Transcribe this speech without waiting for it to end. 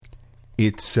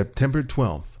It's September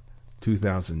 12th,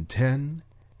 2010,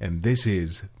 and this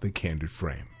is The Candid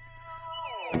Frame.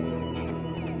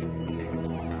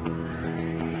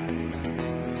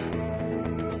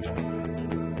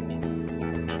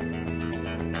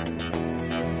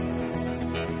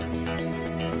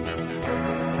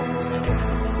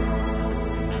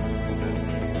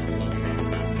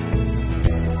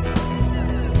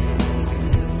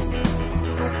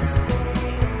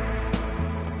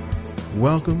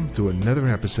 Welcome to another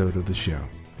episode of the show.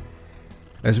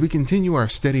 As we continue our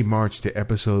steady march to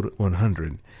episode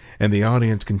 100 and the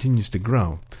audience continues to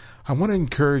grow, I want to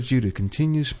encourage you to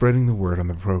continue spreading the word on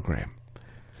the program.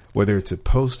 Whether it's a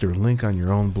post or link on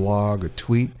your own blog or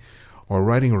tweet, or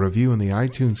writing a review in the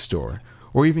iTunes store,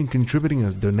 or even contributing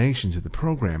a donation to the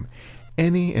program,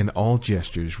 any and all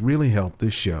gestures really help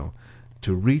this show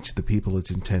to reach the people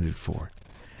it's intended for.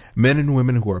 Men and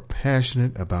women who are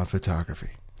passionate about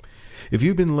photography. If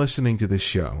you've been listening to this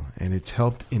show and it's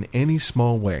helped in any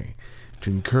small way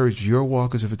to encourage your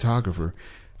walk as a photographer,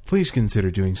 please consider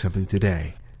doing something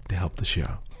today to help the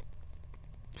show.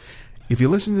 If you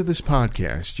listen to this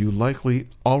podcast, you likely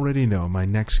already know my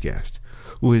next guest,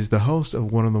 who is the host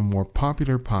of one of the more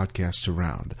popular podcasts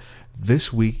around,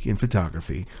 This Week in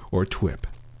Photography, or TWIP.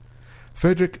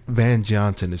 Frederick Van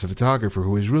Johnson is a photographer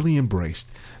who has really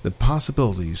embraced the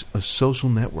possibilities of social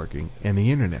networking and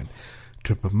the internet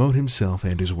to promote himself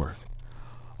and his work.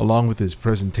 Along with his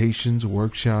presentations,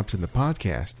 workshops, and the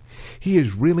podcast, he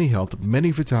has really helped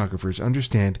many photographers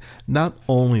understand not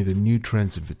only the new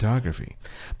trends in photography,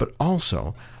 but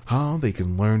also how they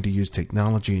can learn to use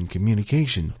technology and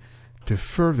communication to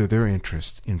further their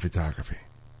interest in photography.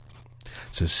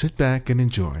 So sit back and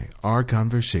enjoy our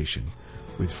conversation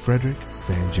with Frederick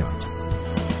Van Johnson.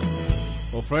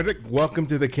 Well, Frederick, welcome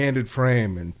to the Candid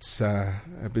Frame. And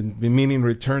I've been meaning to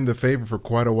return the favor for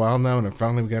quite a while now, and I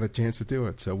finally got a chance to do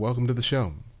it. So welcome to the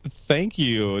show. Thank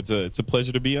you. It's a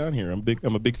pleasure to be on here. I'm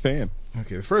a big fan.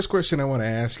 Okay, the first question I want to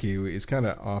ask you is kind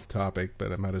of off topic,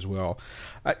 but I might as well.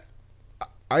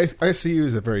 I see you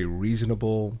as a very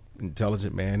reasonable,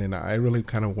 intelligent man, and I really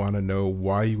kind of want to know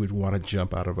why you would want to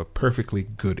jump out of a perfectly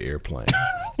good airplane.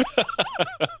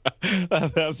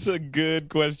 That's a good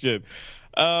question.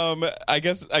 I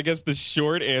guess the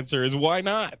short answer is why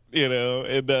not?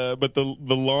 But the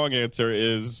long answer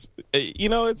is,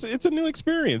 it's a new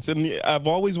experience, and I've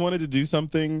always wanted to do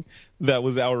something that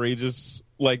was outrageous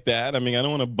like that. I mean, I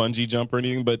don't want to bungee jump or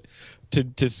anything, but to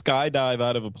skydive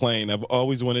out of a plane, I've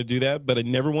always wanted to do that, but I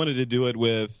never wanted to do it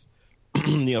with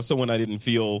someone I didn't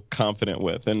feel confident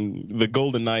with. And the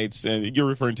Golden Knights, and you're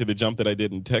referring to the jump that I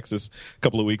did in Texas a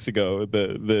couple of weeks ago,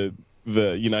 the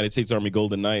United States Army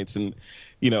Golden Knights. And,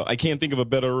 I can't think of a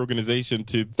better organization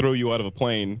to throw you out of a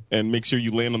plane and make sure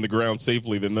you land on the ground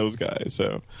safely than those guys.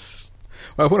 So,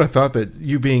 well, I would have thought that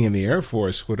you being in the Air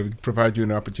Force would have provided you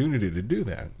an opportunity to do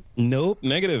that. Nope,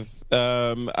 negative.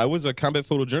 I was a combat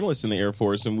photojournalist in the Air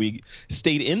Force, and we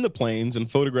stayed in the planes and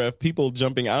photographed people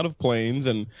jumping out of planes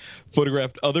and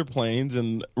photographed other planes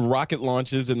and rocket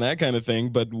launches and that kind of thing,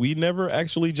 but we never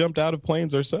actually jumped out of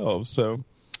planes ourselves. So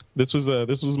this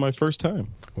was my first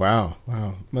time. Wow.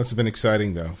 Must have been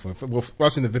exciting, though. Well,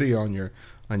 watching the video on your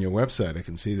website, I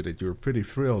can see that you were pretty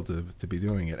thrilled to be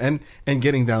doing it and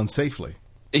getting down safely.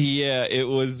 Yeah, it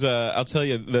was. I'll tell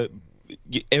you,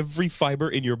 every fiber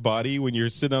in your body when you're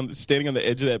standing on the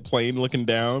edge of that plane looking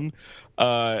down,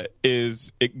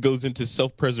 it goes into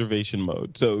self-preservation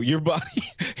mode. So your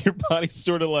body's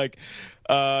sort of like,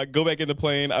 go back in the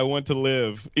plane. I want to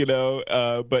live,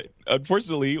 but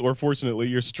unfortunately or fortunately,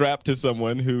 you're strapped to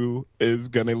someone who is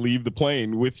going to leave the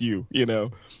plane with you,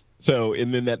 So,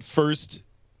 and then that first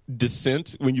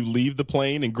descent, when you leave the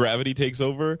plane and gravity takes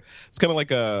over, it's kind of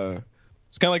like a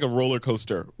roller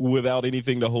coaster without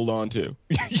anything to hold on to.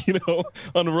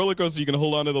 On a roller coaster, you can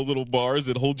hold on to those little bars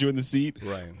that hold you in the seat.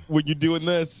 Right. When you're doing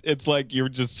this, it's like you're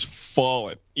just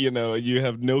falling. You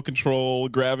have no control.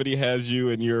 Gravity has you,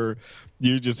 and you're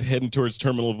just heading towards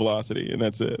terminal velocity, and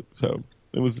that's it. So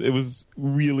it was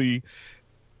really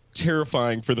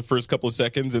terrifying for the first couple of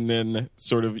seconds, and then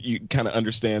sort of you kind of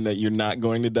understand that you're not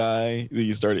going to die.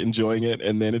 You start enjoying it,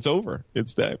 and then it's over.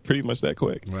 It's pretty much that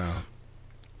quick. Wow.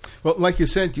 Well, like you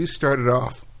said, you started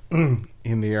off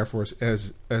in the Air Force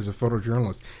as a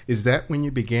photojournalist. Is that when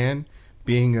you began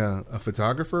being a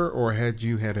photographer, or had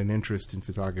you had an interest in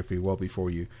photography well before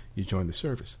you joined the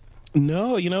service?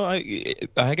 No,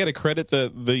 I got to credit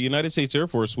the United States Air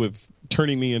Force with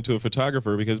turning me into a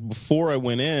photographer, because before I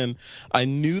went in, I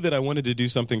knew that I wanted to do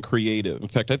something creative. In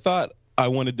fact, I thought I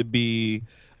wanted to be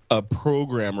a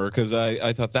programmer because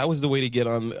I thought that was the way to get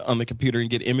on the computer and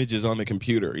get images on the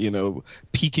computer,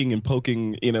 peeking and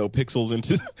poking, pixels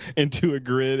into into a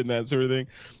grid and that sort of thing.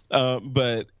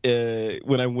 But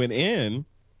when I went in,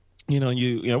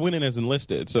 I went in as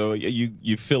enlisted. So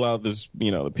you fill out this,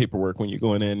 the paperwork when you're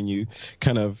going in, and you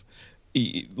kind of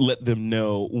let them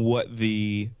know what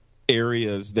the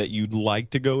areas that you'd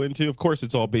like to go into. Of course,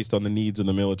 it's all based on the needs of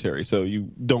the military. So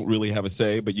you don't really have a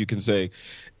say, but you can say,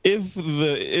 if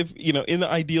in the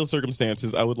ideal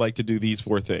circumstances, I would like to do these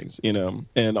 4 things,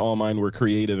 and all mine were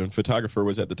creative, and photographer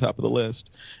was at the top of the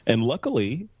list. And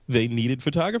luckily, they needed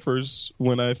photographers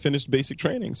when I finished basic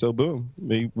training. So boom,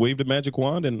 they waved a magic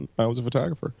wand and I was a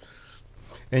photographer.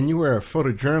 And you were a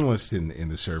photojournalist in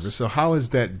the service. So how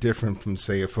is that different from,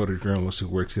 say, a photojournalist who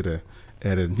works at a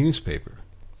newspaper?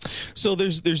 So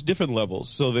there's different levels.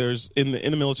 So there's in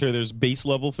the military, there's base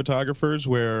level photographers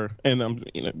where, and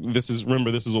this is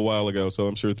a while ago, so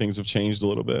I'm sure things have changed a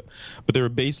little bit. But there are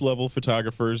base level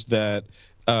photographers that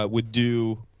would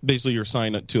do, basically you're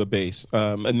assigned to a base.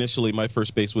 Initially, my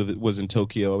first base was in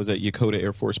Tokyo. I was at Yokota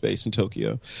Air Force Base in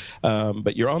Tokyo.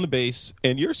 But you're on the base,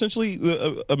 and you're essentially,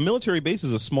 a military base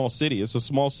is a small city. It's a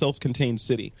small self-contained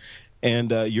city.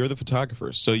 And you're the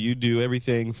photographer. So you do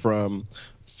everything from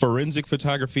forensic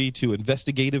photography to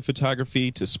investigative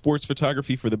photography to sports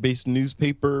photography for the base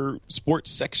newspaper sports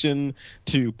section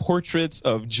to portraits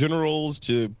of generals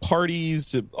to parties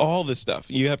to all this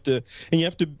stuff. You have to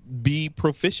be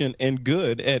proficient and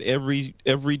good at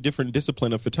every different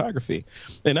discipline of photography.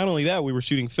 And not only that, we were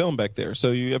shooting film back there.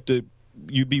 So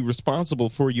you'd be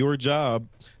responsible for your job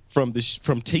from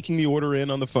taking the order in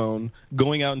on the phone,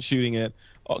 going out and shooting it,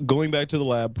 going back to the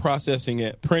lab, processing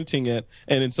it, printing it,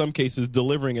 and in some cases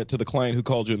delivering it to the client who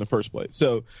called you in the first place.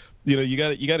 So, you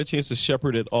got a chance to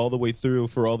shepherd it all the way through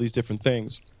for all these different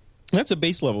things. That's a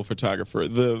base level photographer.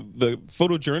 The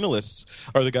photojournalists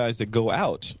are the guys that go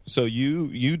out. So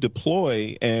you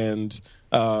deploy and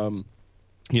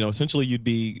essentially you'd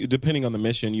be, depending on the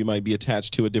mission, you might be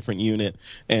attached to a different unit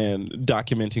and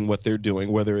documenting what they're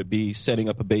doing, whether it be setting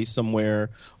up a base somewhere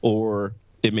or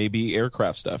it may be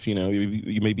aircraft stuff.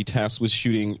 You may be tasked with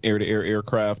shooting air-to-air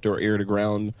aircraft or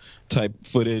air-to-ground type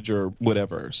footage or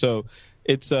whatever. So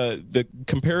it's the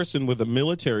comparison with a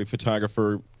military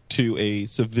photographer to a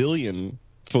civilian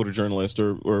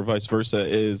photojournalist or vice versa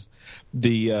is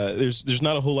there's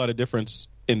not a whole lot of difference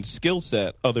in skill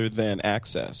set other than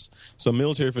access. So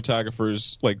military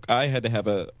photographers, like I had to have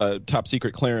a top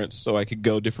secret clearance so I could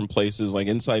go different places like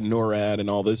inside NORAD and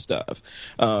all this stuff,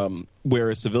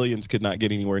 whereas civilians could not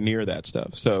get anywhere near that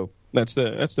stuff. So that's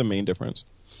the main difference.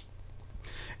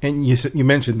 And you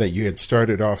mentioned that you had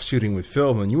started off shooting with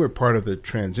film, and you were part of the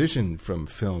transition from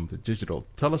film to digital.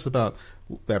 Tell us about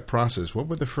that process. What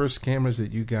were the first cameras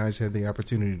that you guys had the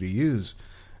opportunity to use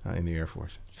in the Air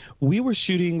Force? We were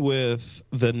shooting with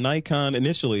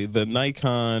initially the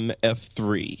Nikon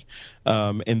F3,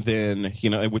 and then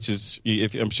which is,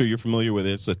 if I'm sure you're familiar with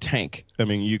it, it's a tank. I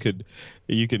mean, you could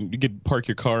park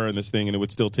your car on this thing and it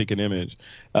would still take an image.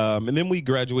 And then we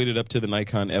graduated up to the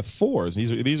Nikon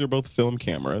F4s. These are both film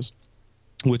cameras.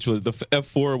 Which was the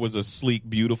F4 was a sleek,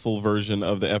 beautiful version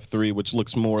of the F3, which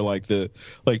looks more like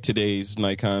today's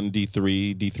Nikon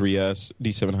D3, D3S,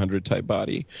 D700 type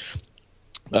body.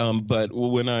 But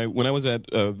when I was at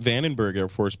Vandenberg Air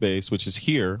Force Base, which is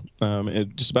here,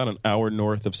 just about an hour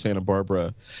north of Santa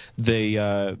Barbara, we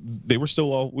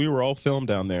were all filmed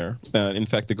down there. In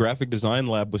fact, the graphic design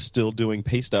lab was still doing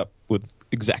paste up with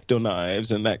X-Acto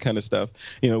knives and that kind of stuff.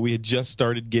 We had just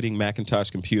started getting Macintosh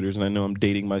computers, and I know I'm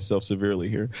dating myself severely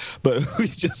here, but we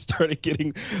just started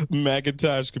getting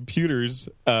Macintosh computers,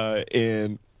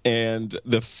 and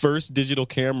the first digital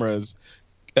cameras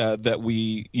that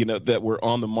were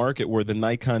on the market were the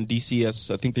Nikon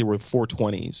DCS. I think they were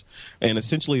 420s, and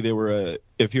essentially they were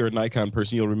if you're a Nikon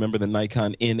person, you'll remember the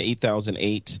Nikon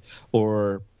N8008,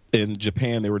 or in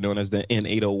Japan they were known as the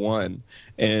N801.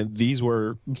 And these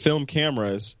were film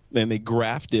cameras, and they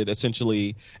grafted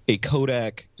essentially a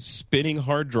Kodak spinning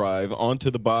hard drive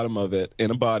onto the bottom of it in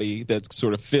a body that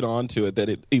sort of fit onto it, that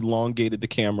it elongated the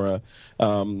camera.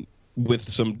 With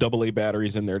some AA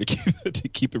batteries in there to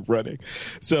keep it running.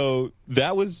 So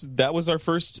that was our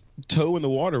first toe in the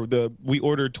water. We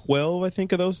ordered 12, I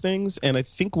think, of those things, and I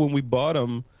think when we bought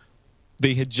them,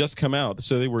 they had just come out.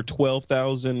 So they were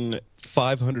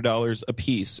 $12,500 a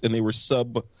piece, and they were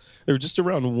just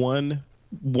around one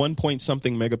point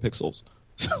something megapixels.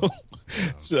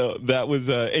 So that was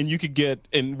and you could get,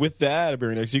 and with that,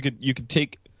 very next, you could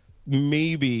take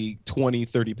maybe 20,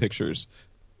 30 pictures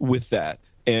with that,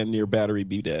 and your battery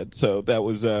be dead. So that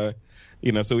was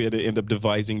So we had to end up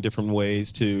devising different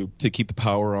ways to keep the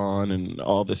power on and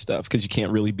all this stuff, because you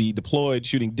can't really be deployed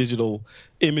shooting digital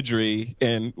imagery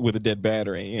and with a dead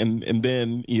battery, and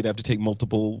then you'd have to take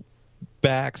multiple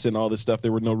backs and all this stuff.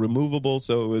 There were no removable,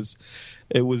 so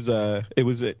it was an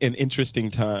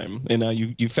interesting time. And now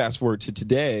you fast forward to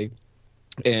today,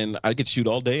 and I could shoot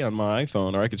all day on my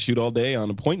iPhone, or I could shoot all day on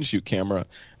a point and shoot camera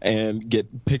and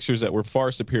get pictures that were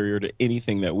far superior to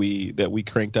anything that we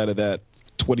cranked out of that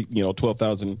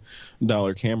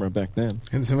 $12,000 camera back then.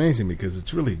 And it's amazing because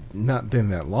it's really not been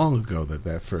that long ago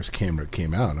that first camera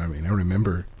came out. I mean, I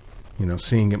remember,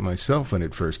 seeing it myself when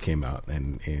it first came out,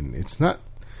 and it's not,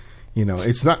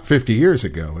 it's not 50 years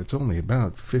ago. It's only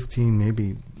about 15,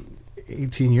 maybe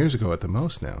 18 years ago at the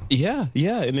most now. Yeah,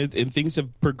 and things have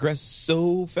progressed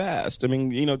so fast. I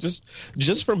mean,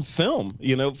 just from film,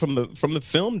 from the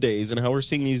film days, and how we're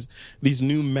seeing these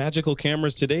new magical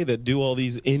cameras today that do all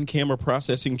these in-camera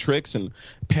processing tricks and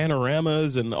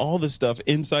panoramas and all this stuff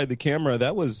inside the camera.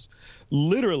 That was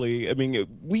literally, I mean,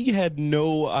 we had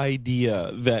no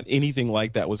idea that anything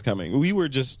like that was coming. We were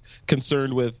just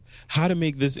concerned with how to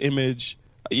make this image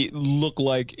look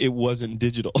like it wasn't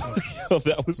digital.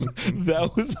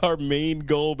 That was our main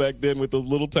goal back then, with those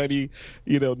little tiny,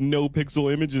 no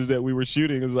pixel images that we were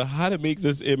shooting, is how to make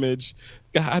this image.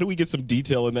 How do we get some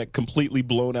detail in that completely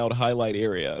blown out highlight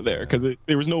area there? Because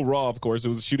there was no RAW, of course. It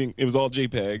was all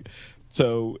JPEG.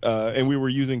 So and we were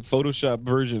using Photoshop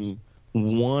version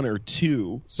 1 or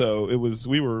 2. So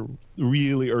we were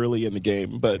really early in the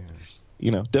game, but.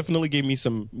 Definitely gave me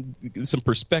some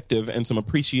perspective and some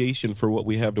appreciation for what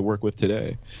we have to work with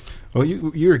today. Well,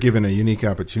 you were given a unique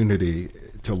opportunity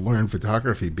to learn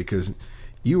photography because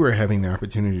you were having the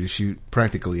opportunity to shoot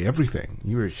practically everything.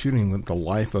 You were shooting the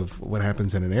life of what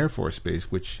happens in an Air Force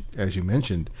base, which, as you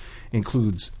mentioned,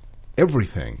 includes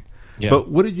everything. Yeah. But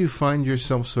what did you find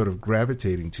yourself sort of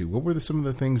gravitating to? What were some of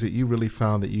the things that you really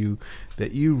found that you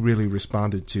really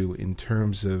responded to in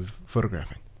terms of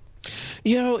photographing?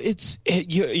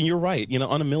 You're right.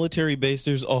 On a military base,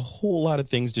 there's a whole lot of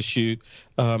things to shoot.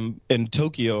 In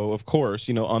Tokyo, of course,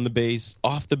 on the base,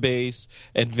 off the base,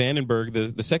 at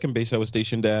Vandenberg, the second base I was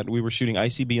stationed at, we were shooting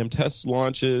ICBM test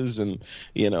launches, and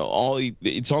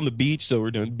it's on the beach, so we're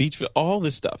doing beach, all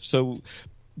this stuff. So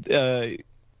the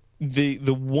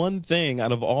one thing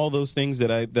out of all those things that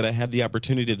I had the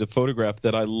opportunity to photograph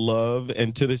that I love,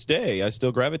 and to this day I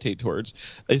still gravitate towards,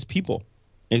 is people.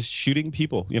 Is shooting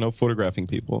people, photographing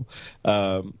people.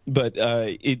 But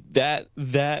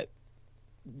that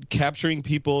capturing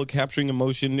people, capturing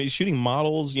emotion, shooting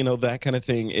models, that kind of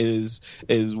thing is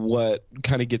what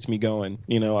kind of gets me going.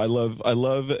 I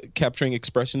love capturing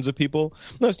expressions of people.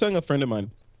 I was telling a friend of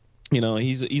mine,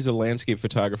 he's a landscape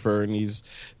photographer, and he's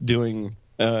doing.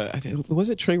 I think, was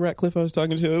it Trey Ratcliffe I was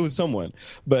talking to? It was someone,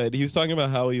 but he was talking about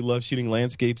how he loves shooting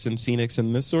landscapes and scenics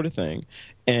and this sort of thing.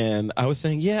 And I was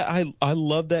saying, yeah, I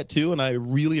love that too, and I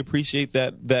really appreciate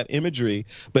that imagery.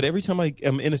 But every time I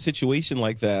am in a situation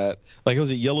like that, like I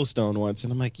was at Yellowstone once,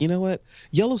 and I'm like, you know what?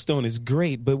 Yellowstone is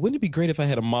great, but wouldn't it be great if I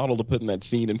had a model to put in that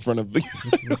scene in front of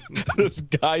this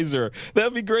geyser?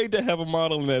 That'd be great to have a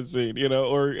model in that scene,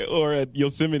 or at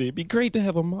Yosemite. It'd be great to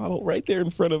have a model right there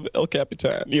in front of El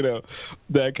Capitan,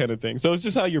 that kind of thing. So it's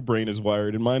just how your brain is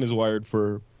wired, and mine is wired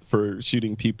for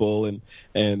shooting people,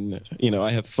 and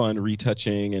I have fun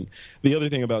retouching. And the other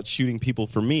thing about shooting people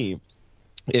for me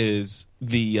is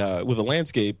with a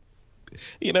landscape,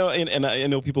 and I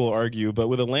know people argue, but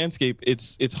with a landscape,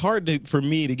 it's hard for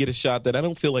me to get a shot that I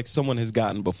don't feel like someone has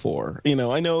gotten before.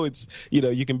 I know it's,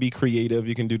 you can be creative,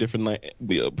 you can do different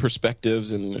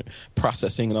perspectives and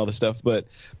processing and all this stuff, but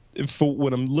for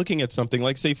when I'm looking at something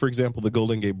like, say, for example, the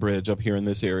Golden Gate Bridge up here in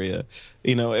this area,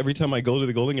 every time I go to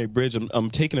the Golden Gate Bridge, I'm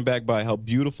taken aback by how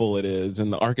beautiful it is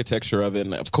and the architecture of it.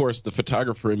 And of course, the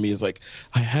photographer in me is like,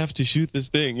 I have to shoot this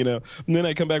thing, And then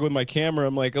I come back with my camera.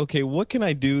 I'm like, okay, what can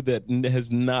I do that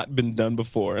has not been done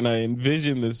before? And I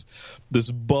envision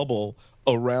this bubble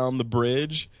around the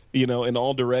bridge, in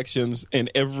all directions,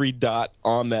 and every dot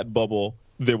on that bubble,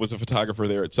 there was a photographer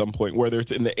there at some point, whether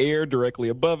it's in the air directly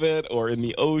above it, or in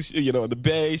the ocean, in the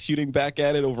bay, shooting back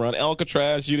at it, over on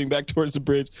Alcatraz, shooting back towards the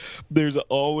bridge. There's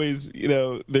always,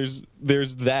 there's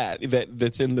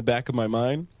that's in the back of my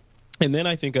mind. And then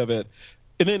I think of it,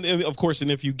 and then, of course,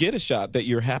 and if you get a shot that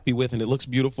you're happy with and it looks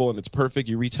beautiful and it's perfect,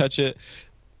 you retouch it,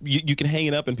 you can hang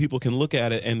it up and people can look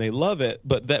at it and they love it,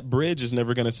 but that bridge is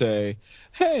never going to say,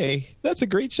 "Hey, that's a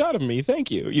great shot of me,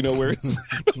 thank you." Whereas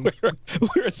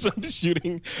whereas some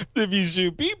shooting, if you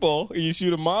shoot people, you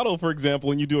shoot a model, for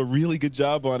example, and you do a really good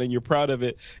job on it and you're proud of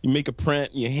it, you make a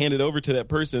print and you hand it over to that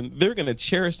person, they're going to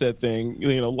cherish that thing,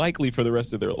 likely for the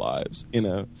rest of their lives.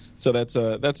 So that's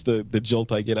the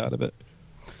jolt I get out of it.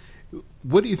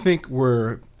 What do you think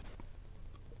were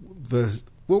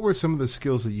what were some of the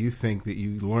skills that you think that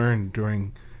you learned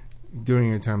during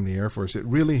your time in the Air Force that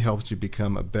really helped you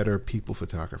become a better people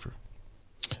photographer?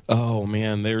 Oh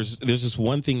man, there's this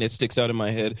one thing that sticks out in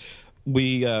my head.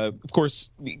 We of course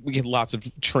we get lots of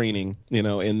training,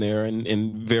 in there,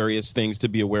 and various things to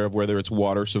be aware of, whether it's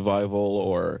water survival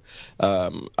or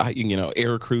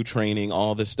air crew training,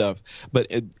 all this stuff. But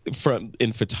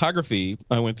in photography,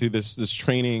 I went through this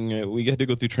training. We had to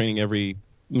go through training every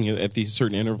at these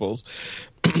certain intervals.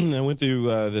 I went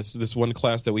through this one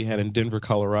class that we had in Denver,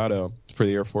 Colorado, for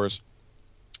the Air Force,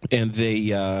 and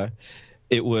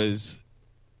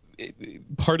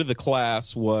part of the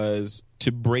class was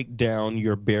to break down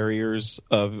your barriers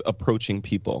of approaching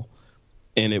people.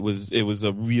 And it was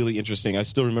a really interesting, I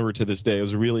still remember to this day, it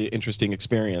was a really interesting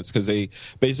experience, because they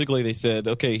said,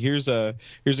 okay, here's a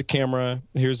camera,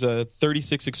 here's a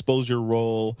 36 exposure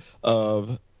roll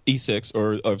of E6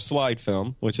 or of slide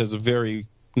film, which has a very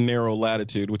narrow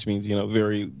latitude, which means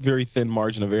very, very thin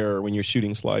margin of error when you're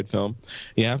shooting slide film.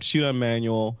 You have to shoot on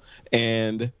manual,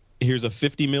 and here's a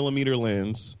 50 millimeter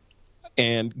lens,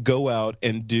 and go out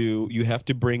and you have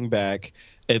to bring back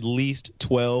at least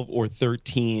 12 or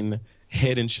 13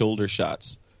 head and shoulder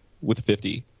shots with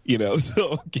 50.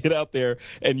 So get out there,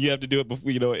 and you have to do it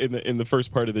before, in the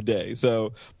first part of the day.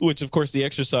 So, which of course the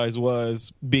exercise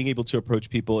was being able to approach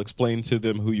people, explain to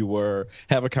them who you were,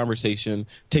 have a conversation,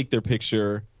 take their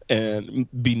picture, and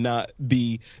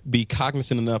be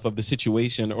cognizant enough of the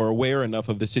situation, or aware enough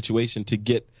of the situation, to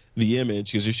get the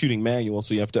image, because you're shooting manual,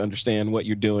 so you have to understand what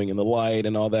you're doing in the light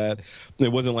and all that. And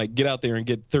it wasn't like get out there and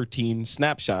get 13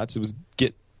 snapshots. It was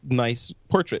get nice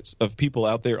portraits of people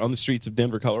out there on the streets of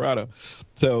Denver, Colorado.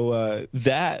 So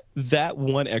that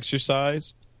one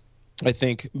exercise, I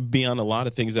think, beyond a lot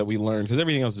of things that we learned, because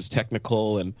everything else is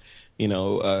technical and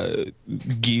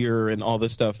gear and all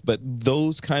this stuff, but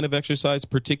those kind of exercise,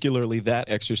 particularly that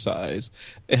exercise,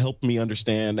 helped me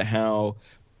understand how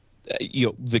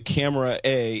the camera,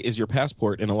 A, is your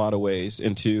passport in a lot of ways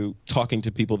into talking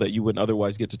to people that you wouldn't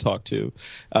otherwise get to talk to,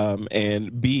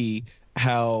 and B,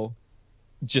 how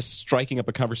just striking up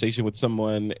a conversation with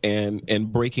someone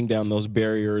and breaking down those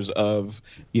barriers of,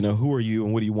 who are you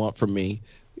and what do you want from me,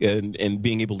 and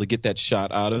being able to get that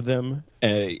shot out of them,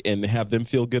 and have them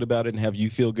feel good about it, and have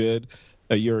you feel good,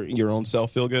 your own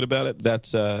self feel good about it.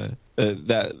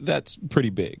 That's pretty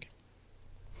big.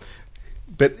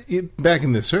 But back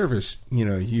in the service,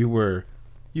 you were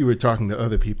talking to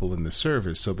other people in the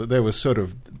service, so that there was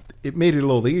it made it a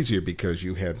little easier because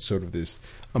you had sort of this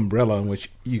umbrella in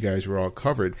which you guys were all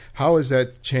covered. How has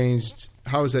that changed?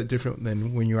 How is that different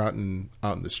than when you're out in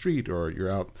the street, or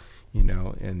you're out,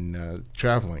 and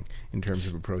traveling, in terms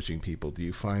of approaching people? Do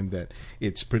you find that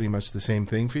it's pretty much the same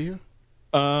thing for you?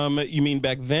 You mean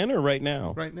back then or right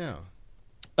now? Right now.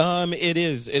 It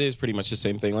is pretty much the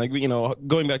same thing. Like,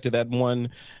 going back to that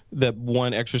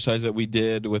one exercise that we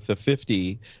did with the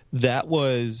 50, that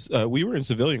was, we were in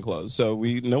civilian clothes, so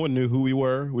no one knew who we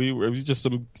were. It was just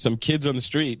some kids on the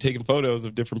street taking photos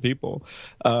of different people.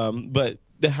 But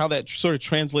how that sort of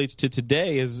translates to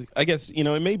today is, I guess, it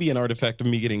may be an artifact of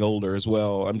me getting older as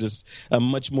well. I'm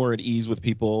much more at ease with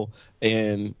people,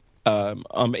 and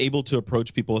I'm able to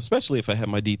approach people, especially if I have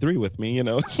my D3 with me.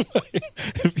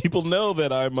 If people know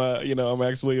that I'm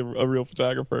actually a real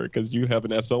photographer, because you have an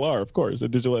SLR, of course, a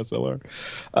digital SLR.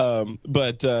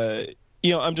 But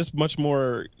I'm just much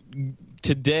more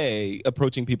today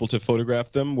approaching people to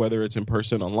photograph them, whether it's in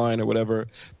person, online, or whatever.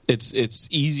 It's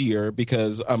easier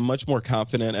because I'm much more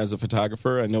confident as a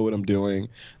photographer. I know what I'm doing.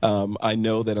 I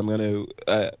know that I'm going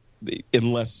to.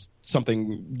 Unless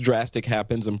something drastic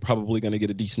happens, I'm probably going to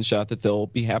get a decent shot that they'll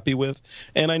be happy with.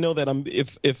 And I know that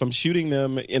if I'm shooting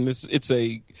them in this, it's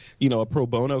a pro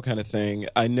bono kind of thing.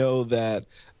 I know that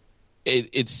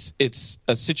it's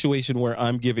a situation where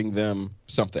I'm giving them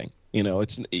something.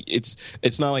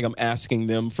 It's not like I'm asking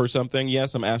them for something.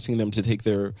 Yes, I'm asking them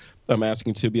I'm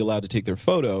asking to be allowed to take their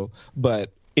photo,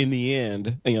 but in the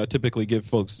end, I typically give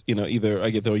folks, either I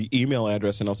get their email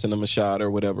address and I'll send them a shot or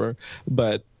whatever.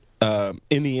 But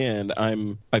in the end,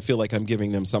 I feel like I'm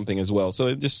giving them something as well. So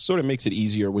it just sort of makes it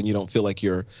easier when you don't feel like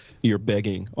you're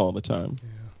begging all the time. Yeah.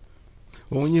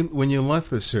 Well, when you left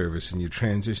the service and you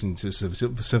transitioned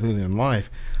to civilian life,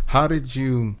 how did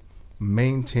you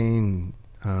maintain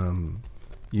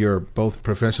your both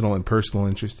professional and personal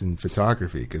interest in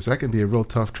photography? Because that can be a real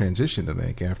tough transition to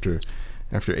make after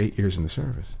 8 years in the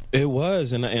service. It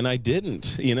was, and I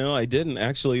didn't. I didn't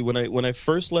actually. When I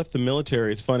first left the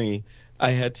military, it's funny.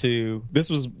 I had to. This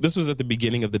was at the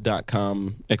beginning of the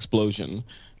 .com explosion.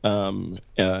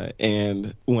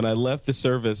 And when I left the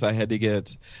service, I had to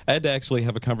actually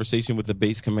have a conversation with the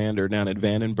base commander down at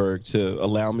Vandenberg to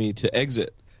allow me to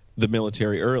exit the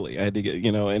military early. I had to get,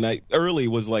 and early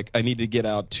was like I need to get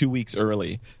out 2 weeks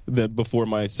early before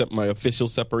my official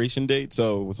separation date.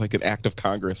 So it was like an act of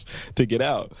Congress to get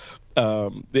out.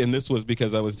 And this was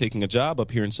because I was taking a job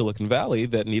up here in Silicon Valley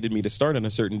that needed me to start on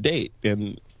a certain date,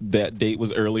 and that date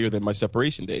was earlier than my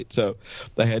separation date. So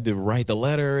I had to write the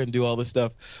letter and do all this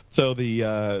stuff. So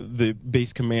the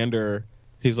base commander,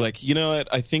 he's like, you know what?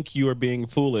 I think you are being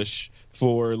foolish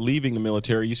for leaving the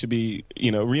military. You should be,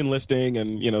 re-enlisting,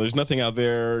 and there's nothing out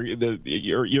there.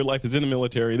 Your life is in the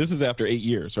military. This is after 8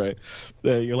 years, right?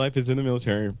 Your life is in the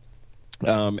military,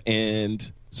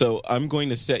 and so I'm going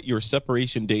to set your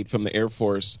separation date from the Air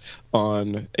Force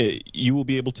on. You will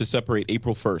be able to separate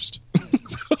April 1st.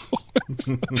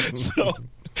 so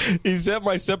he set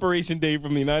my separation date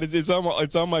from the United States.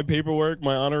 It's on my paperwork,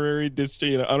 my honorary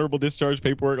honorable discharge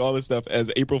paperwork, all this stuff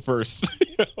as April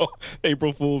 1st,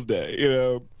 April Fool's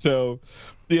Day. So,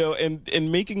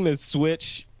 and making the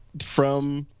switch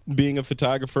from being a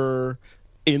photographer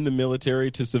in the military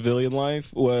to civilian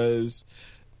life was.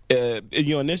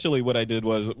 Initially what I did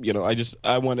was,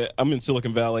 I'm in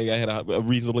Silicon Valley. I had a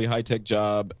reasonably high-tech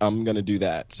job. I'm going to do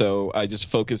that. So I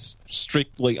just focused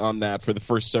strictly on that for the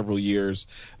first several years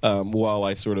while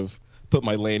I sort of put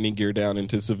my landing gear down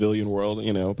into civilian world,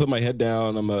 put my head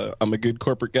down. I'm a good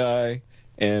corporate guy,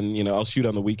 and, I'll shoot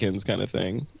on the weekends kind of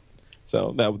thing.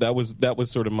 So that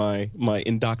was sort of my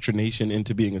indoctrination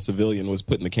into being a civilian, was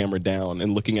putting the camera down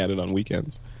and looking at it on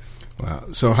weekends. Wow.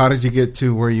 So how did you get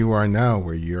to where you are now,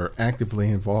 where you're actively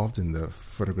involved in the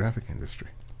photographic industry?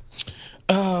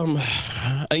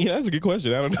 That's a good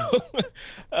question. I don't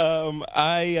know.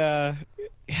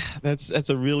 That's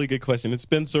a really good question. It's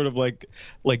been sort of like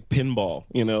pinball,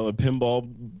 a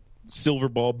pinball silver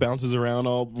ball bounces around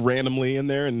all randomly in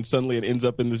there, and suddenly it ends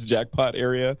up in this jackpot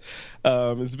area.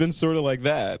 It's been sort of like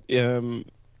that.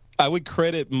 I would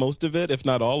credit most of it, if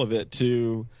not all of it,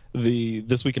 to the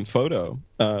This Week in Photo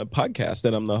podcast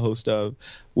that I'm the host of,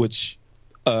 which,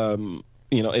 at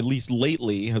least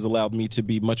lately has allowed me to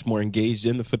be much more engaged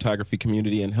in the photography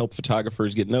community and help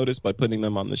photographers get noticed by putting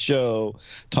them on the show,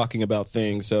 talking about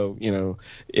things. So,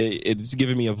 it's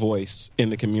given me a voice in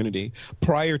the community.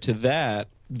 Prior to that,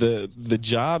 the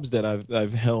jobs that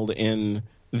I've held in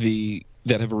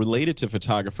that have related to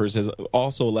photographers has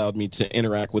also allowed me to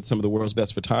interact with some of the world's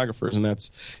best photographers, and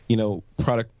that's,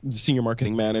 senior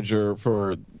marketing manager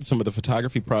for some of the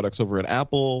photography products over at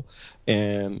Apple,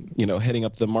 and, heading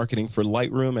up the marketing for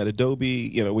Lightroom at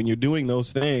Adobe. When you're doing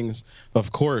those things,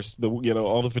 of course,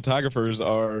 all the photographers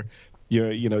are,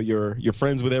 you're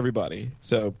friends with everybody.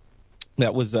 So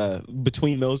that was,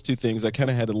 between those two things, I kind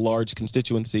of had a large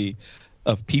constituency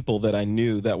of people that I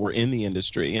knew that were in the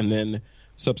industry, and then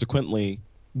subsequently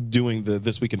doing the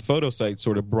This Week in Photo site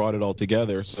sort of brought it all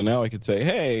together. So now I could say,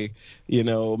 hey,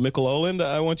 Mikkel Oland,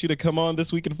 I want you to come on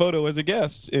This Week in Photo as a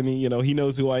guest. And he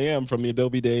knows who I am from the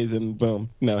Adobe days, and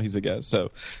boom, now he's a guest. So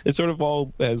it sort of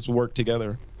all has worked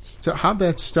together. So how'd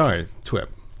that start, TWIP?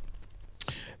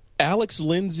 Alex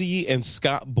Lindsay and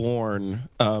Scott Bourne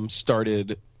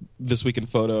started This Week in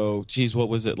Photo. Geez, what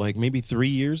was it, like maybe 3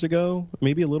 years ago?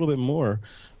 Maybe a little bit more.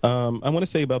 I want to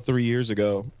say about 3 years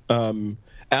ago.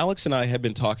 Alex and I had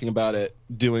been talking about it,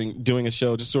 doing a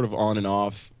show just sort of on and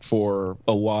off for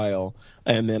a while.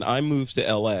 And then I moved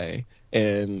to LA,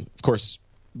 and of course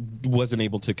wasn't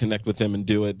able to connect with him and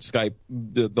do it. Skype,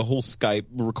 the whole Skype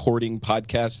recording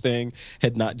podcast thing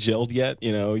had not gelled yet.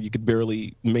 You could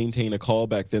barely maintain a call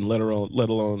back then, let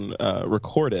alone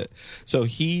record it. So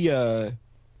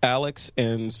Alex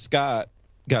and Scott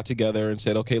got together and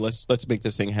said, okay, let's make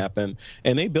this thing happen.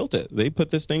 And they built it. They put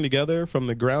this thing together from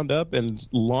the ground up and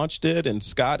launched it. And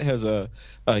Scott has a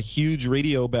huge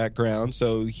radio background,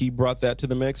 so he brought that to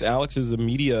the mix. Alex is a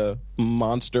media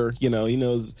monster. He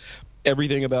knows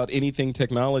everything about anything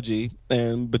technology.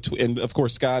 And of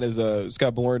course, Scott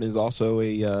Bourne is also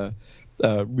a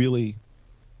really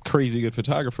crazy good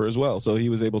photographer as well. So he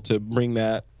was able to bring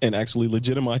that and actually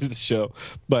legitimize the show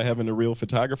by having a real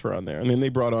photographer on there. And then they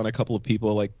brought on a couple of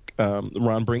people like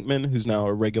Ron Brinkman, who's now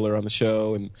a regular on the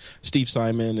show, and Steve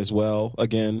Simon as well.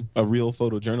 Again, a real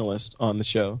photojournalist on the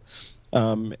show.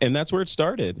 And that's where it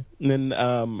started. And then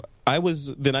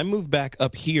I moved back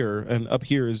up here, and up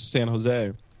here is San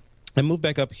Jose. I moved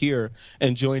back up here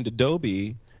and joined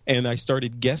Adobe, and I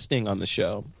started guesting on the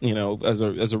show, as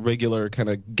a regular kind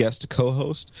of guest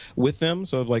co-host with them.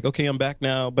 So I'm like, okay, I'm back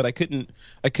now, but I couldn't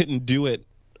do it.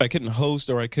 I couldn't host,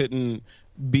 or I couldn't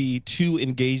be too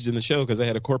engaged in the show because I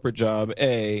had a corporate job,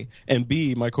 A, and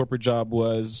B, my corporate job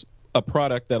was a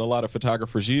product that a lot of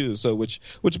photographers use, so which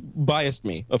biased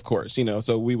me, of course. So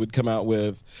Adobe would come out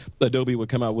with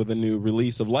a new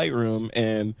release of Lightroom,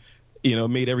 and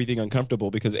made everything uncomfortable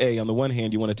because, A, on the one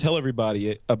hand, you want to tell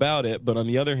everybody about it, but on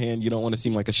the other hand, you don't want to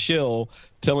seem like a shill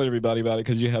telling everybody about it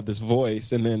because you have this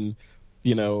voice. And then,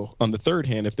 on the third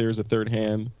hand, if there's a third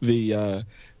hand, the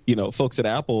folks at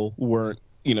Apple weren't,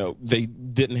 they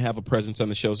didn't have a presence on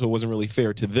the show, so it wasn't really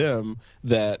fair to them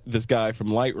that this guy from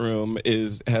Lightroom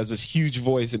has this huge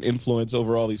voice and influence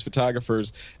over all these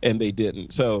photographers, and they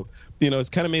didn't. So, it's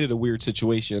kind of made it a weird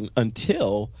situation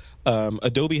until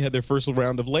Adobe had their first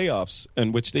round of layoffs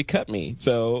in which they cut me.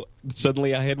 So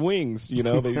suddenly I had wings,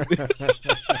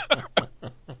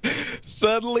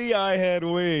 Suddenly I had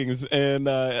wings, and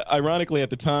ironically at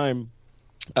the time,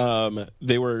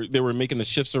 they were making the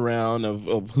shifts around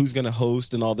of who's going to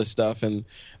host and all this stuff, and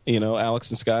Alex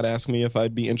and Scott asked me if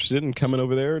I'd be interested in coming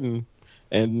over there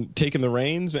and taking the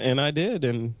reins, and I did,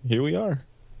 and here we are.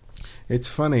 It's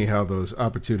funny how those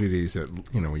opportunities that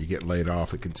when you get laid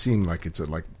off, it can seem like it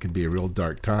can be a real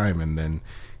dark time, and then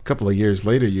a couple of years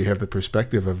later, you have the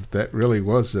perspective of that really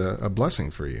was a blessing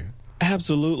for you.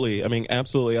 Absolutely, I mean,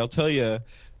 absolutely. I'll tell you,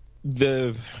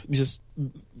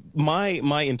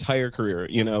 my entire career,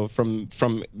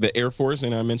 from the Air Force,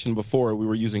 and I mentioned before, we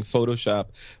were using Photoshop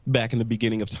back in the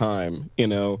beginning of time,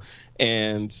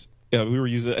 and we were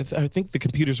using, I think the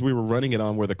computers we were running it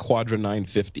on were the Quadra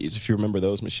 950s, if you remember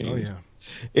those machines. Oh,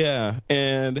 yeah. Yeah,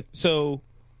 and so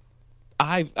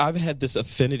I've had this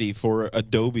affinity for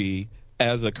Adobe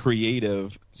as a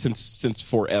creative since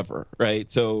forever, right?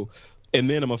 So, and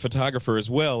then I'm a photographer as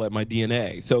well at my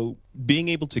DNA. So being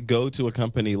able to go to a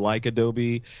company like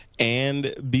Adobe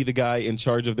and be the guy in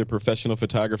charge of their professional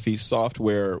photography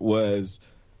software was,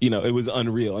 it was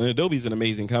unreal. And Adobe's an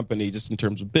amazing company just in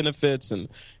terms of benefits and,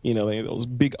 they have those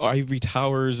big ivory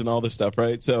towers and all this stuff,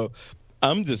 right? So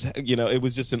I'm just, it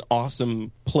was just an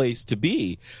awesome place to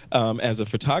be as a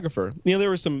photographer. There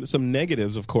were some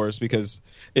negatives, of course, because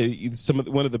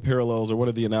one of the parallels or one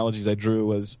of the analogies I drew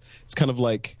was it's kind of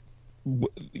like,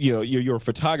 you're a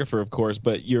photographer, of course,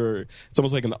 but it's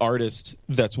almost like an artist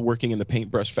that's working in the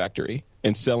paintbrush factory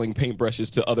and selling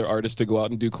paintbrushes to other artists to go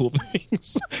out and do cool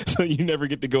things. So you never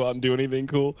get to go out and do anything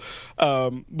cool.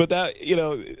 But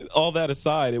that, all that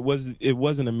aside, it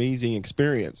was an amazing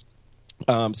experience.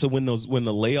 So when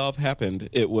the layoff happened,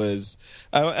 it was,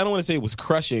 I don't want to say it was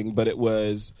crushing, but it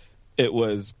was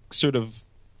sort of,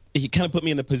 he kind of put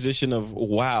me in the position of,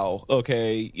 wow,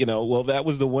 okay, well, that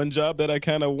was the one job that I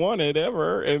kind of wanted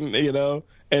ever. And,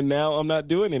 and now I'm not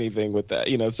doing anything with that,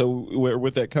 so we're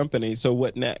with that company. So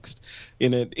what next?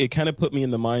 And it kind of put me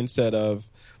in the mindset of,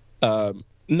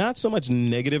 not so much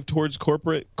negative towards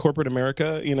corporate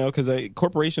America, because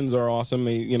corporations are awesome.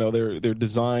 They're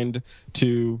designed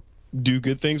to do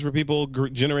good things for people,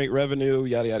 generate revenue,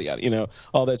 yada, yada, yada,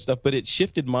 all that stuff. But it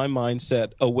shifted my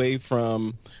mindset away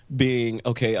from being,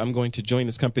 okay, I'm going to join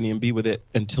this company and be with it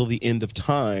until the end of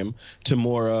time, to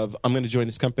more of, I'm going to join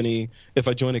this company. If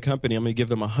I join a company, I'm going to give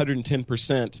them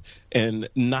 110% and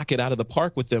knock it out of the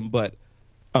park with them. But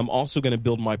I'm also going to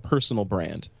build my personal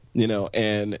brand,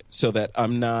 and so that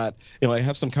I'm not, I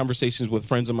have some conversations with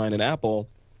friends of mine at Apple,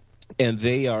 and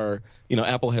they are,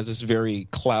 Apple has this very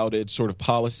clouded sort of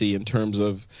policy in terms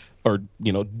of, or,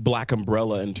 black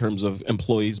umbrella in terms of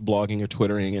employees blogging or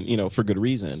Twittering, and, for good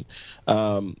reason.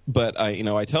 But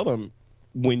I tell them,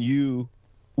 when you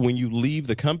leave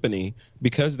the company,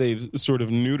 because they've sort of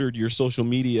neutered your social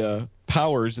media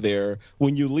powers there,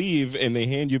 when you leave and they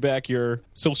hand you back your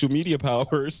social media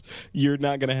powers, you're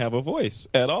not going to have a voice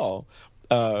at all.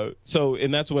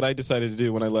 And that's what I decided to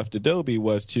do when I left Adobe,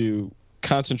 was to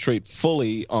concentrate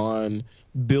fully on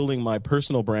building my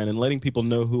personal brand and letting people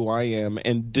know who I am,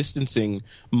 and distancing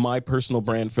my personal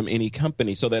brand from any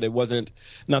company, so that it wasn't,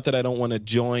 not that I don't want to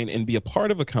join and be a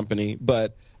part of a company,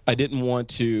 but I don't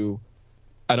want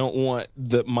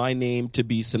my name to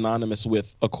be synonymous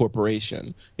with a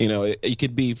corporation. It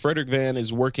could be Frederick Van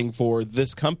is working for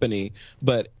this company,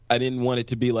 but I didn't want it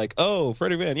to be like, oh,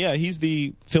 Frederick Van, yeah, he's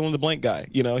the fill in the blank guy.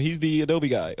 He's the Adobe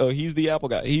guy. Oh, he's the Apple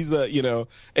guy. He's the,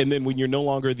 and then when you're no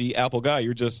longer the Apple guy,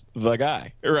 you're just the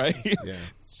guy, right? Yeah.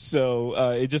 So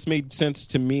it just made sense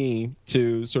to me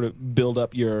to sort of build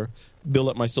up your build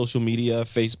up my social media,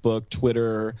 Facebook,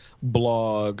 Twitter,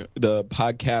 blog, the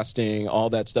podcasting, all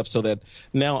that stuff, so that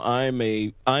now I'm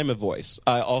a voice.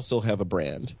 I also have a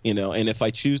brand, and if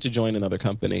I choose to join another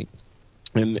company,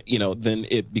 and then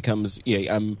it becomes,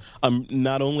 I'm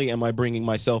not only am I bringing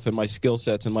myself and my skill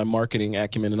sets and my marketing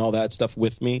acumen and all that stuff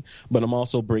with me, but I'm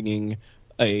also bringing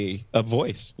a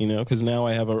voice, because now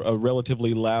I have a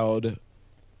relatively loud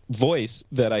voice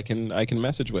that I can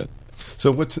message with.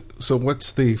 So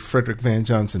what's the Frederick Van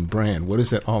Johnson brand? What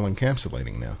is that all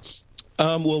encapsulating now?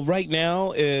 Well, right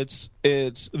now it's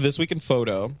This Week in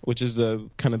Photo, which is the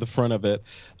kind of the front of it.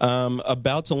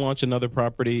 About to launch another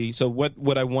property. So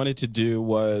what I wanted to do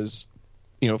was,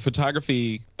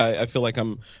 photography. I feel like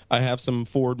I have some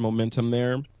forward momentum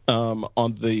there.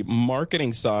 On the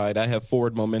marketing side, I have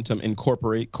forward momentum in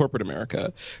corporate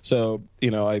America. So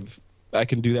I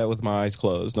can do that with my eyes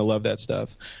closed, and I love that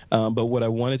stuff. But what I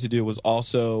wanted to do was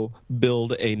also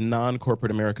build a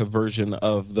non-corporate America version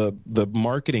of the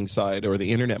marketing side, or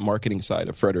the internet marketing side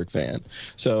of Frederick Van.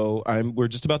 So we're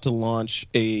just about to launch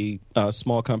a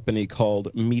small company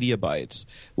called Media Bytes,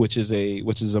 which is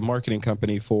a marketing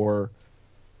company for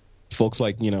folks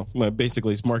like,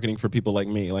 basically it's marketing for people like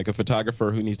me, like a photographer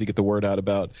who needs to get the word out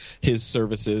about his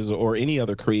services, or any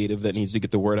other creative that needs to get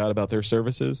the word out about their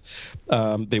services.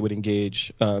 They would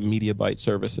engage Media Byte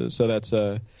services. So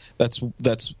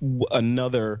that's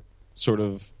another sort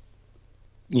of,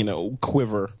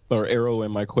 quiver or arrow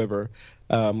in my quiver,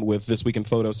 with This Week in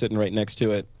Photo sitting right next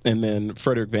to it. And then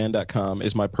frederickvan.com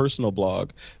is my personal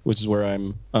blog, which is where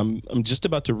I'm just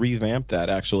about to revamp that,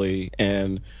 actually.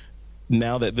 And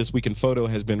now that This Week in Photo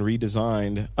has been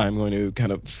redesigned, I'm going to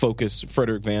kind of focus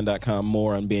frederickvan.com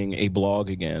more on being a blog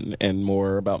again, and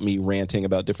more about me ranting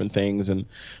about different things and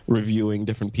reviewing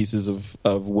different pieces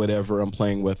of whatever I'm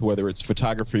playing with, whether it's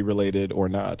photography related or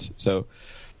not. So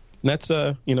that's,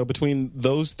 between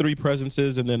those three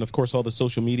presences, and then, of course, all the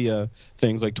social media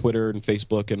things like Twitter and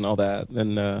Facebook and all that,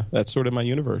 and that's sort of my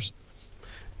universe.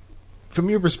 From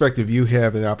your perspective, you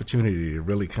have the opportunity to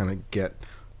really kind of get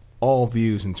all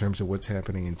views in terms of what's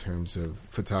happening in terms of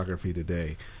photography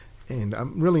today. And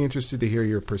I'm really interested to hear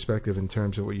your perspective in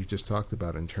terms of what you just talked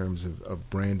about in terms of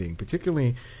branding,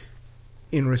 particularly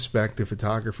in respect to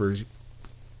photographers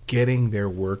getting their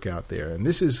work out there. And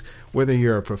this is whether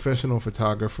you're a professional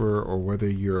photographer or whether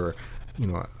you're,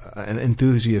 an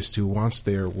enthusiast who wants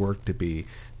their work to be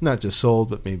not just sold,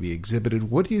 but maybe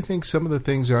exhibited. What do you think some of the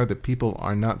things are that people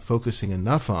are not focusing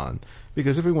enough on?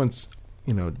 Because everyone's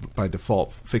by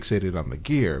default fixated on the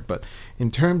gear, but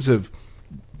in terms of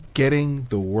getting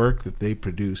the work that they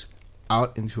produce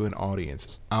out into an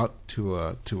audience, out to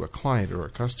a client or a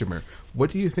customer,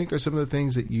 what do you think are some of the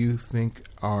things that you think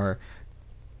are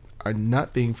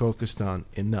not being focused on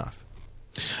enough?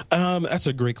 That's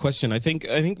a great question. I think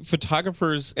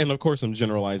photographers, and of course I'm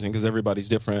generalizing because everybody's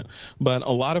different, but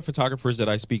a lot of photographers that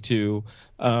I speak to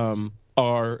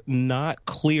are not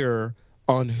clear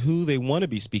on who they want to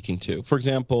be speaking to. For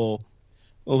example,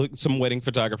 some wedding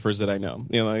photographers that I know,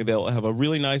 they'll have a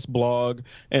really nice blog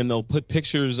and they'll put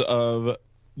pictures of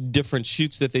different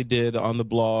shoots that they did on the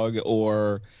blog,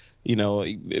 or,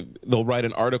 they'll write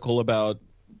an article about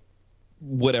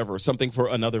whatever, something for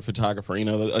another photographer,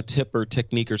 a tip or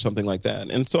technique or something like that.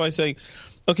 And so I say,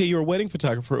 okay, you're a wedding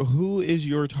photographer. Who is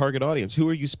your target audience? Who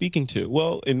are you speaking to?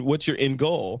 Well, and what's your end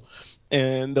goal?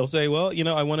 And they'll say, well,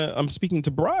 I'm speaking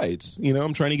to brides.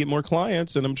 I'm trying to get more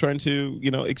clients, and I'm trying to,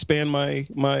 expand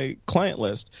my client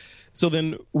list. So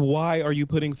then why are you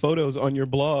putting photos on your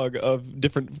blog of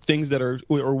different things or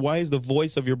why is the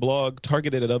voice of your blog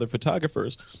targeted at other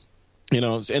photographers? And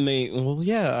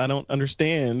I don't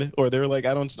understand, or they're like,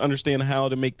 I don't understand how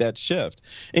to make that shift.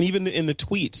 And even in the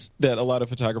tweets that a lot of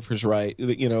photographers write,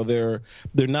 they're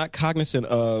not cognizant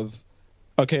of,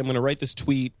 okay, I'm going to write this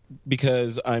tweet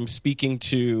because I'm speaking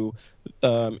to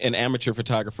an amateur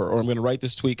photographer, or I'm going to write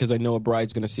this tweet because I know a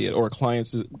bride's going to see it, or a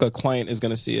client is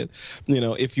going to see it.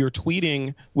 If you're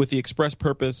tweeting with the express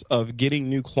purpose of getting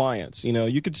new clients, you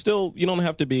don't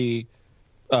have to be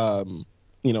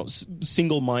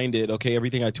single-minded. Okay,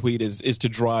 everything I tweet is to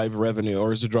drive revenue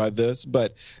or is to drive this,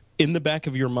 but in the back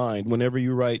of your mind, whenever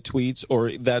you write tweets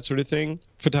or that sort of thing,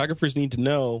 photographers need to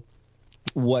know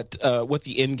what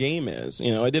the end game is.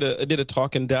 I did a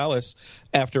talk in Dallas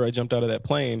after I jumped out of that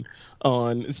plane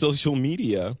on social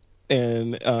media,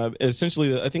 and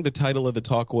essentially I think the title of the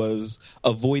talk was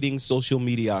Avoiding Social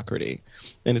Mediocrity,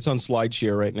 and it's on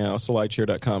SlideShare right now,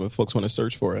 slideshare.com if folks want to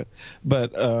search for it.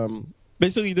 But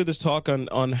basically did this talk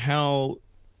on how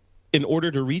in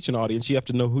order to reach an audience, you have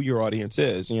to know who your audience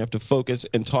is, and you have to focus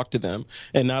and talk to them.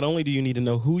 And not only do you need to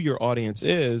know who your audience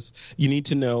is, you need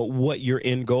to know what your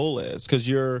end goal is, because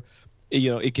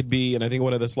it could be, and I think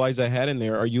one of the slides I had in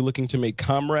there, are you looking to make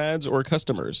comrades or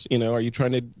customers? Are you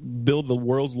trying to build the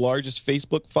world's largest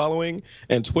Facebook following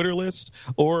and Twitter list,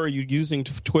 or are you using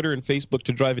Twitter and Facebook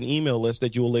to drive an email list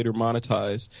that you will later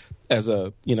monetize as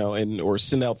or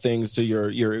send out things to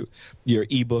your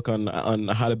ebook on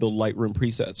how to build Lightroom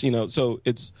presets? So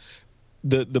it's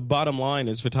the bottom line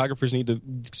is photographers need to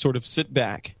sort of sit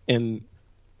back and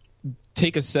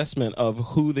take assessment of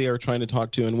who they are trying to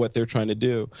talk to and what they're trying to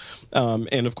do,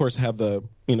 and of course have a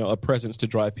presence to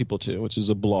drive people to, which is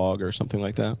a blog or something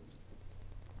like that.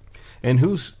 And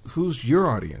who's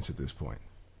your audience at this point?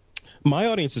 My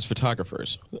audience is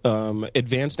photographers,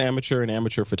 advanced amateur and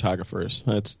amateur photographers.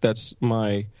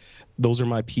 Those are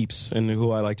my peeps and who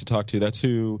I like to talk to. That's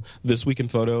who This Week in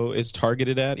Photo is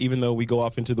targeted at, even though we go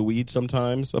off into the weeds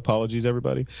sometimes. Apologies,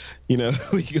 everybody. We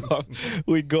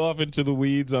go off into the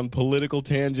weeds on political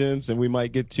tangents, and we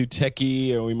might get too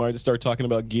techie, or we might start talking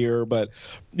about gear. But,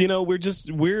 we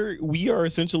are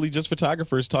essentially just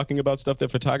photographers talking about stuff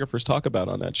that photographers talk about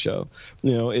on that show.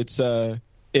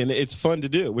 And it's fun to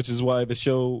do, which is why the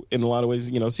show, in a lot of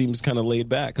ways, seems kind of laid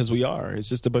back, because we are. It's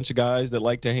just a bunch of guys that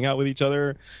like to hang out with each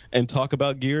other and talk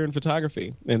about gear and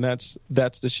photography, and that's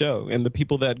the show. And the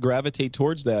people that gravitate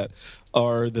towards that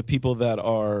are the people that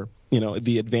are,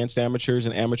 the advanced amateurs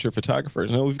and amateur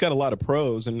photographers. We've got a lot of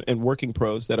pros and working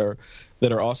pros that are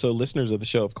also listeners of the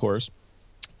show, of course.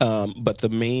 But the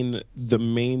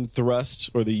main thrust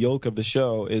or the yoke of the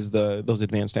show is those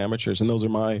advanced amateurs, and those are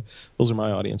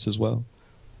my audience as well.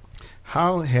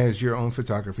 How has your own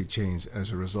photography changed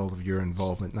as a result of your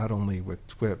involvement, not only with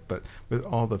TWIP, but with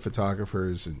all the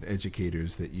photographers and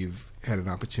educators that you've had an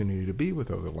opportunity to be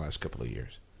with over the last couple of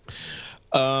years?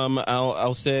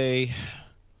 I'll say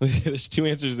there's two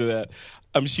answers to that.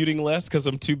 I'm shooting less because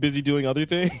I'm too busy doing other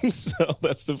things. So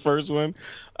that's the first one.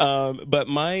 But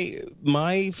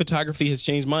my photography has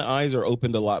changed. My eyes are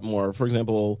opened a lot more. For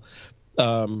example,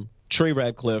 Trey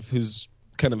Radcliffe, who's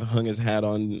kind of hung his hat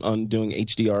on doing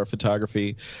HDR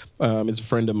photography, is a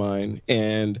friend of mine.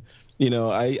 And,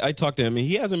 I talked to him, and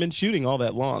he hasn't been shooting all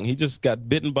that long. He just got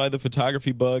bitten by the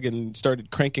photography bug and started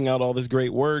cranking out all this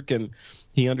great work. And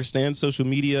he understands social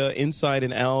media inside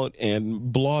and out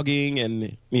and blogging,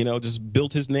 and, just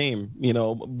built his name,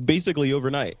 basically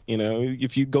overnight.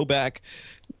 If you go back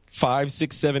 5,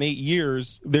 6, 7, 8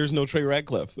 years, there's no Trey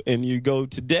Radcliffe. And you go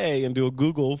today and do a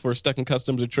Google for Stuck in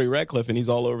Customs or Trey Radcliffe, and he's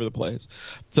all over the place.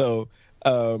 So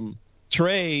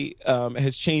Trey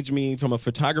has changed me from a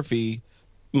photography,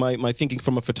 my thinking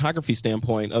from a photography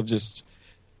standpoint of just,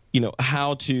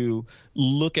 how to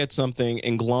look at something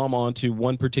and glom onto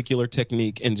one particular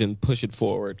technique and then push it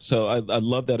forward. So I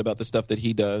love that about the stuff that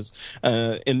he does.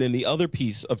 And then the other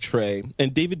piece of Trey,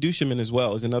 and David Duchemin as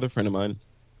well, is another friend of mine.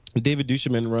 David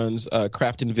Duchemin runs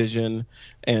Craft and Vision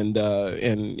and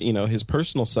his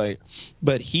personal site,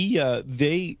 but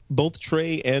both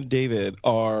Trey and David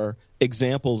are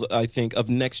examples, I think, of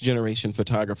next generation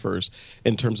photographers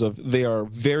in terms of they are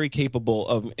very capable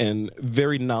of and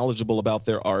very knowledgeable about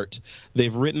their art.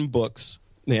 They've written books.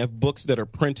 They have books that are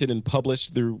printed and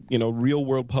published through, real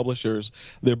world publishers.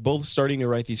 They're both starting to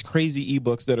write these crazy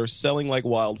ebooks that are selling like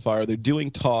wildfire. They're doing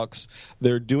talks.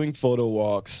 They're doing photo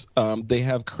walks. They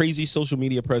have crazy social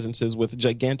media presences with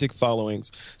gigantic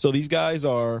followings. So these guys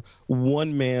are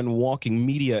one-man walking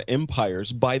media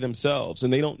empires by themselves,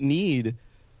 and they don't need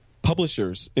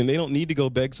publishers, and they don't need to go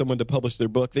beg someone to publish their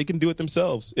book. They can do it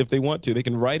themselves if they want to. They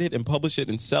can write it and publish it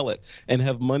and sell it and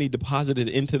have money deposited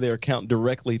into their account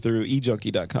directly through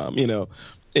ejunkie.com.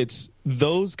 It's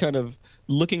those kind of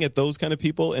looking at those kind of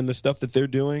people and the stuff that they're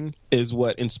doing is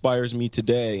what inspires me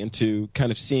today into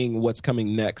kind of seeing what's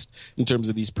coming next in terms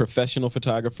of these professional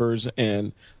photographers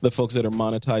and the folks that are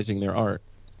monetizing their art.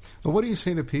 Well, what do you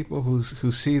say to people who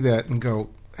see that and go,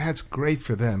 that's great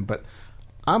for them, but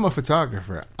I'm a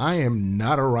photographer. I am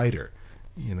not a writer.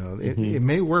 It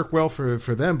may work well for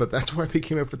them, but that's why I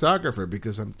became a photographer,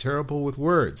 because I'm terrible with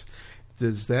words.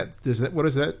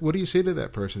 What do you say to that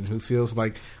person who feels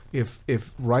like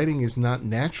if writing is not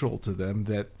natural to them,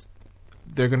 that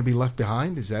they're going to be left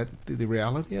behind? Is that the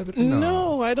reality of it?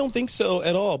 No, I don't think so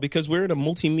at all, because we're in a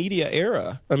multimedia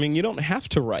era. I mean, you don't have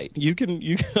to write.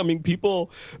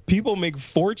 People make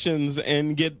fortunes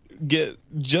and get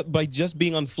by just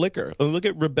being on Flickr. Look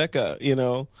at Rebecca.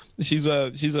 She's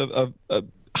a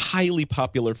highly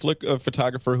popular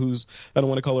photographer who's, I don't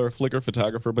want to call her a Flickr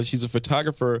photographer, but she's a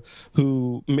photographer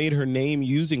who made her name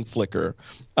using Flickr,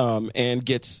 and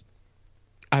gets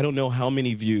I don't know how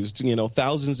many views,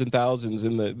 thousands and thousands,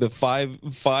 in the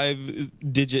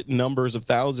five-digit numbers of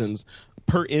thousands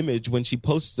per image when she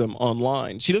posts them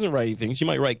online. She doesn't write anything. She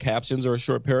might write captions or a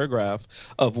short paragraph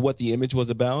of what the image was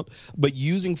about, but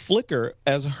using Flickr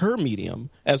as her medium,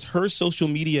 as her social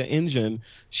media engine,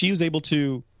 she was able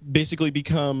to basically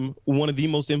become one of the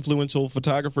most influential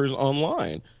photographers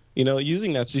online.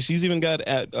 Using that. So she's even got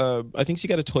I think she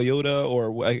got a Toyota,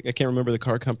 or I can't remember the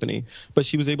car company, but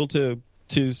she was able to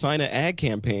sign an ad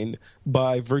campaign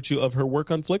by virtue of her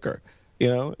work on Flickr.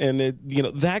 And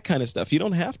that kind of stuff. You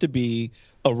don't have to be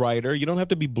a writer. You don't have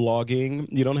to be blogging.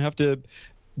 You don't have to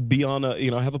be on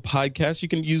have a podcast. You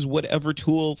can use whatever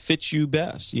tool fits you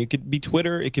best. It could be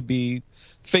Twitter. It could be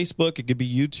Facebook. It could be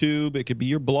YouTube. It could be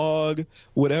your blog,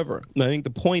 whatever. And I think the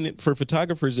point for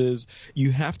photographers is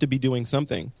you have to be doing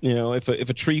something. If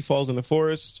a tree falls in the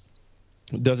forest,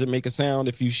 does it make a sound?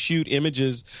 If you shoot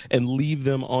images and leave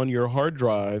them on your hard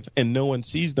drive and no one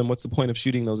sees them, what's the point of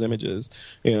shooting those images?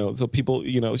 So people,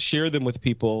 share them with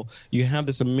people. You have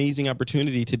this amazing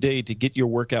opportunity today to get your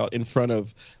work out in front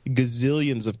of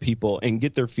gazillions of people and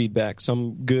get their feedback,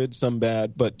 some good, some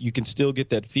bad, but you can still get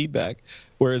that feedback.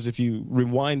 Whereas if you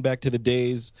rewind back to the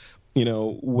days,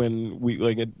 when we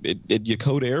at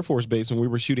Yokota Air Force Base, when we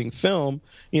were shooting film,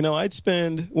 I'd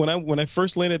spend, when I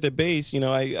first landed at the base,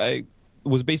 I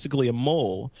was basically a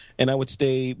mole, and I would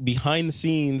stay behind the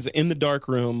scenes in the dark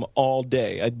room all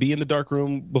day. I'd be in the dark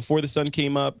room before the sun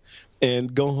came up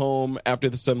and go home after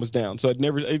the sun was down. So I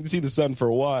didn't see the sun for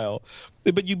a while.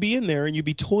 But you'd be in there and you'd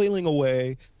be toiling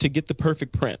away to get the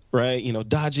perfect print, right?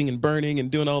 Dodging and burning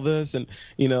and doing all this, and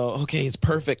okay, it's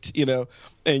perfect,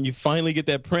 and you finally get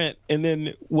that print, and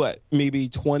then maybe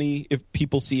 20 if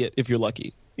people see it, if you're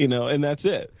lucky, and that's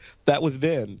it. That was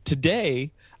then. Today,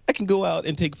 I can go out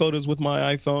and take photos with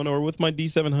my iPhone or with my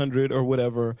D700 or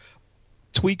whatever,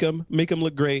 tweak them, make them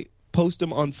look great, post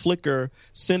them on Flickr,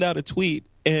 send out a tweet,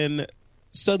 and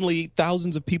suddenly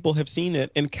thousands of people have seen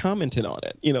it and commented on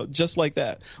it, just like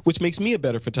that, which makes me a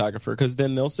better photographer, because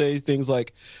then they'll say things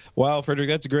like, wow, Frederick,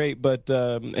 that's great, but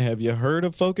have you heard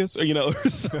of focus? Or, or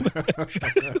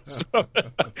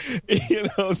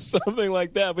something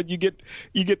like that. But you get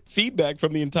feedback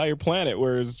from the entire planet,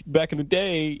 whereas back in the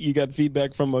day, you got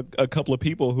feedback from a couple of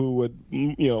people who would,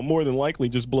 more than likely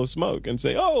just blow smoke and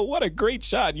say, oh, what a great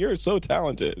shot. You're so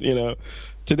talented.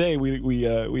 Today we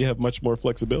have much more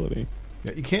flexibility.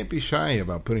 Yeah, you can't be shy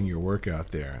about putting your work out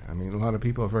there. I mean, a lot of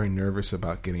people are very nervous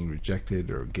about getting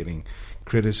rejected or getting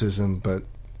criticism, but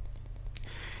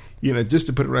just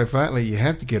to put it right flatly, you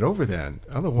have to get over that.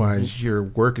 Otherwise, your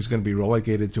work is going to be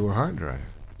relegated to a hard drive.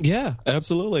 Yeah,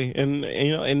 absolutely,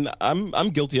 and I'm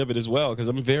guilty of it as well, because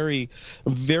I'm very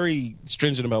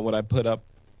stringent about what I put up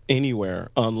anywhere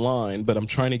online, but I'm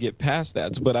trying to get past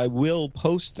that. But I will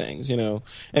post things, And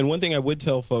one thing I would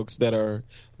tell folks that are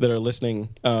listening,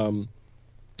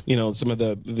 some of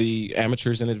the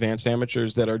amateurs and advanced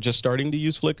amateurs that are just starting to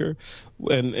use Flickr,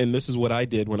 and this is what I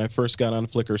did when I first got on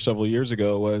Flickr several years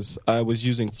ago, was I was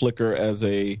using Flickr as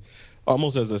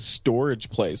almost as a storage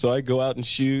place. So I go out and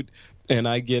shoot, and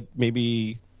I get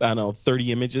maybe,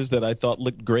 30 images that I thought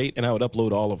looked great, and I would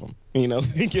upload all of them.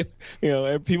 Thinking,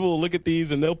 people will look at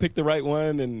these and they'll pick the right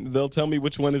one, and they'll tell me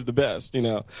which one is the best,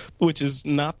 which is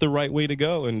not the right way to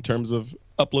go in terms of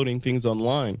uploading things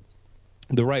online.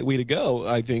 The right way to go,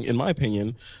 I think, in my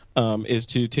opinion, is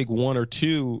to take one or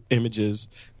two images,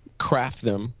 craft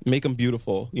them, make them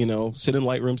beautiful, sit in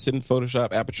Lightroom, sit in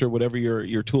Photoshop, Aperture, whatever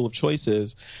your tool of choice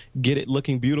is, get it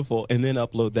looking beautiful, and then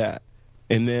upload that.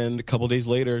 And then a couple days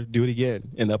later, do it again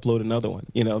and upload another one.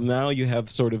 Now you have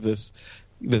sort of this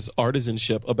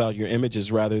artisanship about your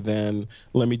images, rather than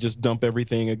let me just dump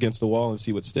everything against the wall and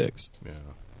see what sticks. Yeah.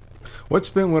 What's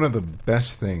been one of the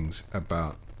best things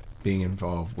about being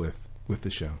involved with the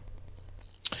show?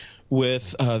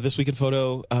 With This Week in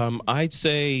Photo, I'd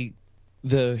say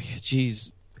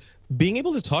being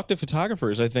able to talk to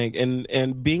photographers, I think,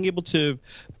 and being able to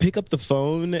pick up the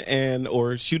phone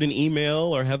or shoot an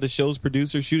email, or have the show's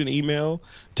producer shoot an email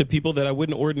to people that I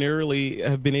wouldn't ordinarily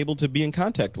have been able to be in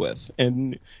contact with,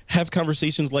 and have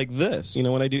conversations like this.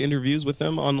 When I do interviews with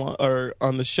them on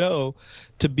the show,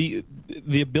 to be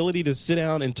the ability to sit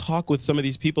down and talk with some of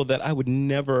these people that I would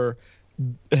never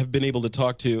have been able to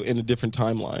talk to in a different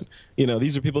timeline.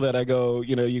 These are people that I go,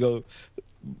 you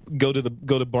go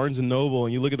to Barnes and Noble,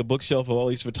 and you look at the bookshelf of all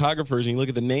these photographers, and you look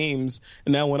at the names,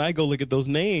 and now when I go look at those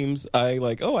names, I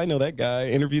I know that guy,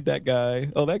 interviewed that guy,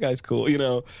 oh, that guy's cool.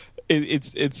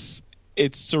 It's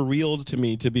surreal to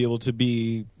me to be able to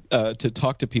be to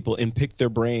talk to people and pick their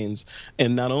brains,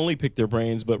 and not only pick their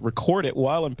brains, but record it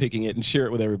while I'm picking it and share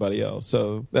it with everybody else.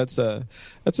 So that's the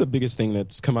biggest thing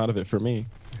that's come out of it for me.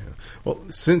 Yeah. Well,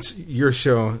 since your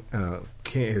show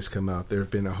has come out, there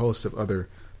have been a host of other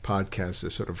podcasts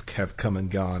that sort of have come and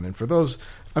gone. And for those,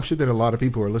 I'm sure that a lot of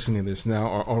people who are listening to this now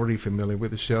are already familiar with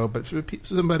the show, but for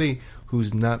somebody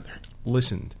who's not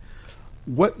listened,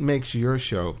 what makes your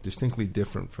show distinctly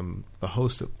different from the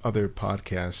host of other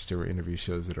podcasts or interview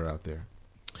shows that are out there?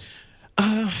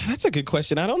 That's a good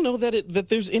question. I don't know that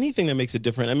there's anything that makes it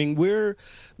different. I mean,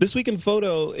 This Week in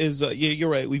Photo is you're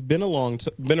right. We've been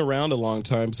around a long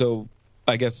time, so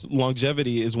I guess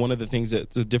longevity is one of the things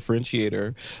that's a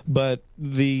differentiator. But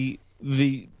in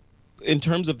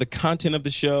terms of the content of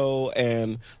the show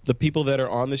and the people that are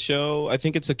on the show, I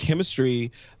think it's a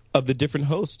chemistry of the different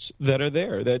hosts that are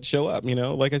there, that show up.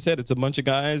 Like I said, it's a bunch of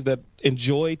guys that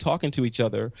enjoy talking to each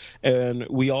other, and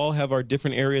we all have our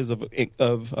different areas of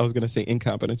I was going to say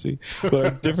incompetency, but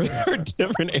our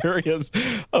different areas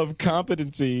of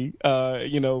competency,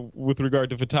 with regard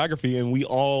to photography. And we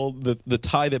all, the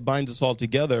tie that binds us all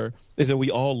together is that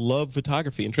we all love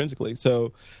photography intrinsically.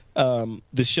 So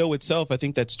the show itself, I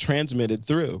think that's transmitted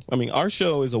through. I mean, our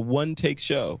show is a one-take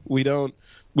show. We don't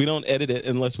edit it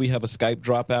unless we have a Skype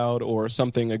dropout or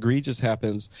something egregious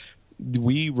happens.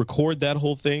 We record that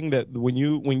whole thing. That when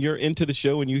you're into the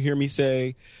show and you hear me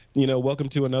say, welcome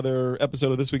to another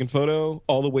episode of This Week in Photo,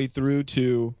 all the way through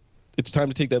to it's time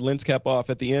to take that lens cap off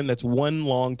at the end, that's one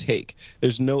long take.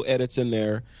 There's no edits in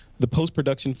there. The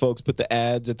post-production folks put the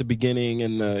ads at the beginning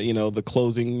and the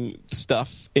closing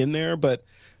stuff in there, but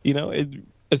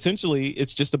essentially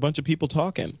it's just a bunch of people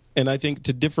talking. And I think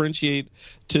to differentiate,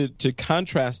 to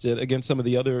contrast it against some of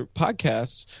the other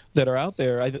podcasts that are out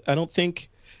there, I don't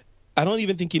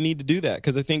even think you need to do that,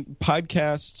 because I think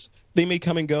podcasts, they may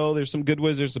come and go. There's some good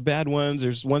ones, there's some bad ones,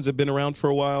 there's ones that have been around for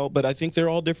a while, but I think they're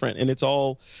all different, and it's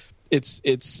a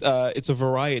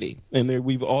variety, and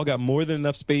we've all got more than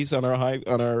enough space on our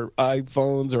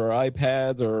iPhones or our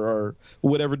iPads or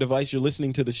whatever device you're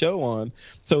listening to the show on.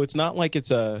 So it's not like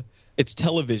it's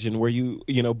television where you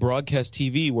broadcast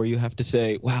TV where you have to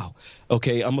say, wow,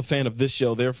 okay, I'm a fan of this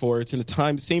show, therefore it's in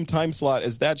the same time slot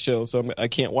as that show, so I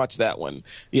can't watch that one.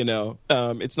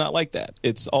 It's not like that.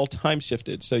 It's all time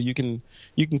shifted, so you can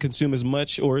consume as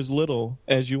much or as little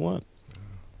as you want.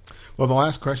 Well, the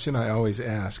last question I always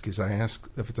ask is I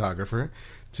ask the photographer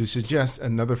to suggest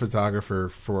another photographer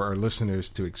for our listeners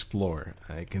to explore.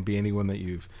 It can be anyone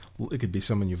it could be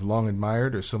someone you've long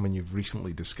admired or someone you've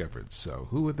recently discovered. So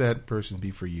who would that person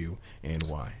be for you and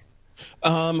why?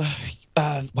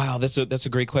 Wow, that's a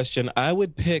great question. I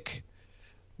would pick,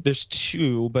 there's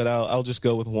two, but I'll just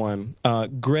go with one.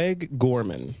 Greg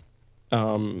Gorman.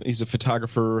 He's a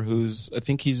photographer I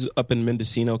think he's up in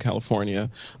Mendocino, California,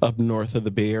 up north of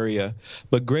the Bay Area.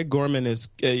 But Greg Gorman is,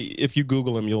 if you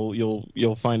Google him,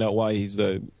 you'll find out why he's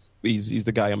the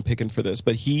guy I'm picking for this.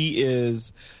 But he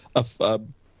is a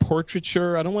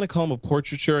portraiture. I don't want to call him a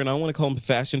portraiture, and I don't want to call him a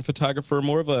fashion photographer.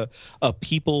 More of a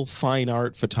people fine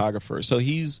art photographer. So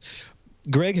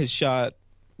Greg has shot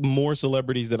more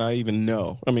celebrities than I even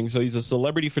know. I mean, so he's a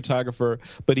celebrity photographer,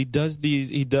 but he does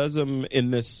them in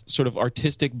this sort of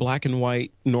artistic black and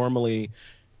white, normally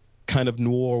kind of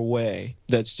noir way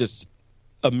that's just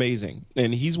amazing.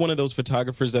 And he's one of those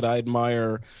photographers that I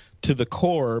admire to the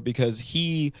core, because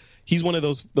he's one of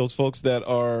those folks that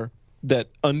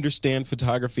understand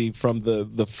photography from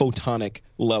the photonic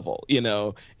level.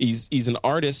 He's an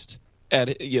artist.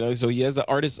 So he has the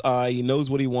artist's eye. He knows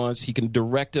what he wants. He can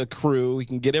direct a crew. He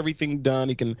can get everything done.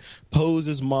 He can pose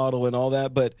his model and all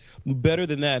that. But better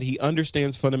than that, he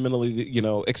understands fundamentally,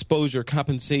 exposure,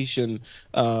 compensation,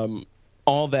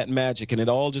 all that magic, and it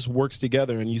all just works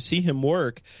together. And you see him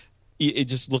work, it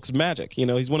just looks magic.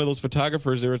 He's one of those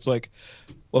photographers where it's like,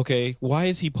 okay, why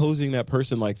is he posing that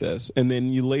person like this? And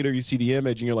then later you see the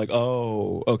image and you're like,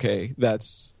 oh, okay,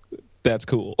 that's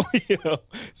cool.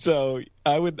 So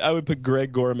I would put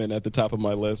Greg Gorman at the top of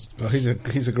my list. Well, he's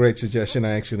a great suggestion.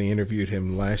 I actually interviewed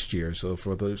him last year. So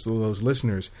for those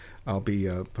listeners, I'll be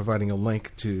providing a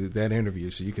link to that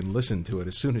interview so you can listen to it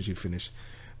as soon as you finish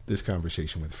this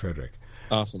conversation with Frederick.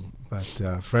 Awesome.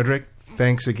 But Frederick,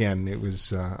 thanks again. It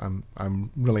was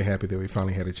I'm really happy that we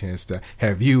finally had a chance to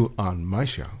have you on my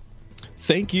show.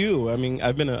 Thank you. I mean,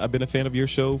 I've been a fan of your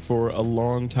show for a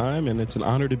long time, and it's an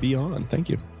honor to be on. Thank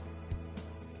you.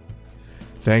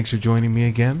 Thanks for joining me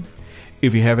again.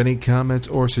 If you have any comments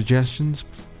or suggestions,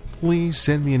 please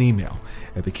send me an email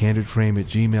at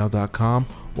thecandidframe@gmail.com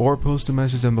or post a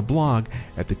message on the blog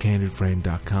at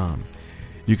thecandidframe.com.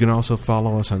 You can also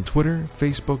follow us on Twitter,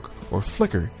 Facebook, or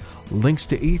Flickr, Links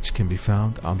to each can be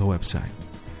found on the website.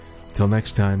 Till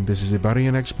next time, this is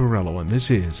Ibarian X Perello, and this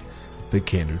is The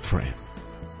Candid Frame.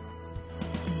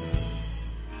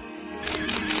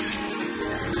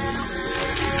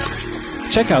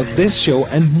 Check out this show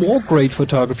and more great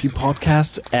photography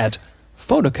podcasts at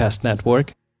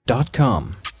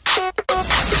photocastnetwork.com.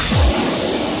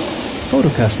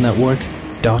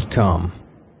 photocastnetwork.com